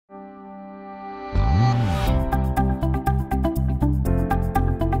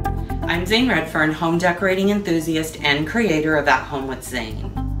I'm Zane Redfern, home decorating enthusiast and creator of At Home with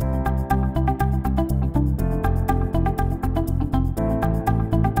Zane.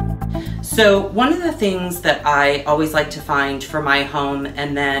 So one of the things that I always like to find for my home,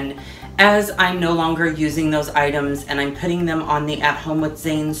 and then as I'm no longer using those items and I'm putting them on the At Home with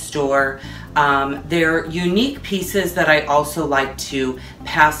Zane store, they're unique pieces that I also like to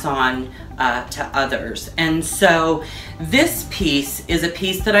pass on to others. And so this piece is a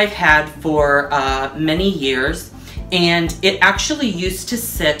piece that I've had for many years, and it actually used to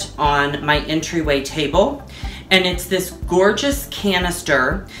sit on my entryway table. And it's this gorgeous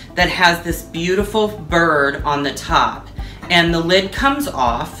canister that has this beautiful bird on the top, and the lid comes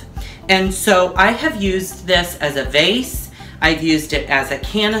off. And so I have used this as a vase. I've used it as a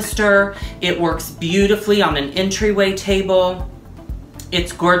canister. It works beautifully on an entryway table.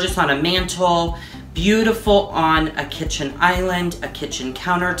 It's gorgeous on a mantle, beautiful on a kitchen island, a kitchen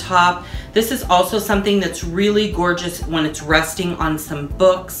countertop. This is also something that's really gorgeous when it's resting on some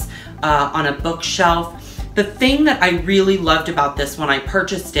books, on a bookshelf. The thing that I really loved about this when I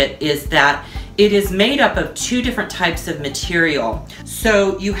purchased it is that it is made up of two different types of material.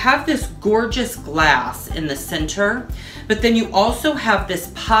 So you have this gorgeous glass in the center, but then you also have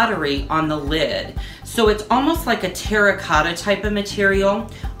this pottery on the lid. So it's almost like a terracotta type of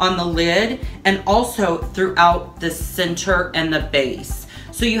material on the lid and also throughout the center and the base.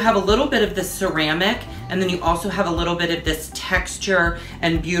 So you have a little bit of the ceramic, and then you also have a little bit of this texture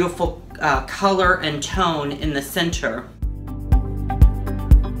and beautiful color and tone in the center.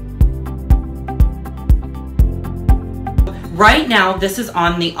 Right now, this is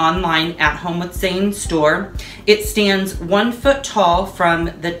on the online At Home with Zane store. It stands 1 foot tall from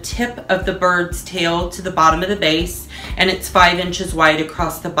the tip of the bird's tail to the bottom of the base, and it's 5 inches wide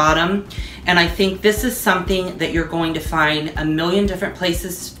across the bottom. And I think this is something that you're going to find a million different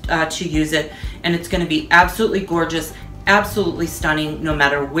places to use it, and it's going to be absolutely gorgeous, absolutely stunning, no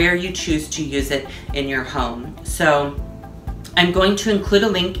matter where you choose to use it in your home. So I'm going to include a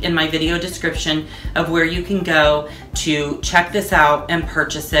link in my video description of where you can go to check this out and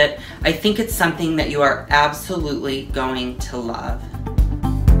purchase it. I think it's something that you are absolutely going to love.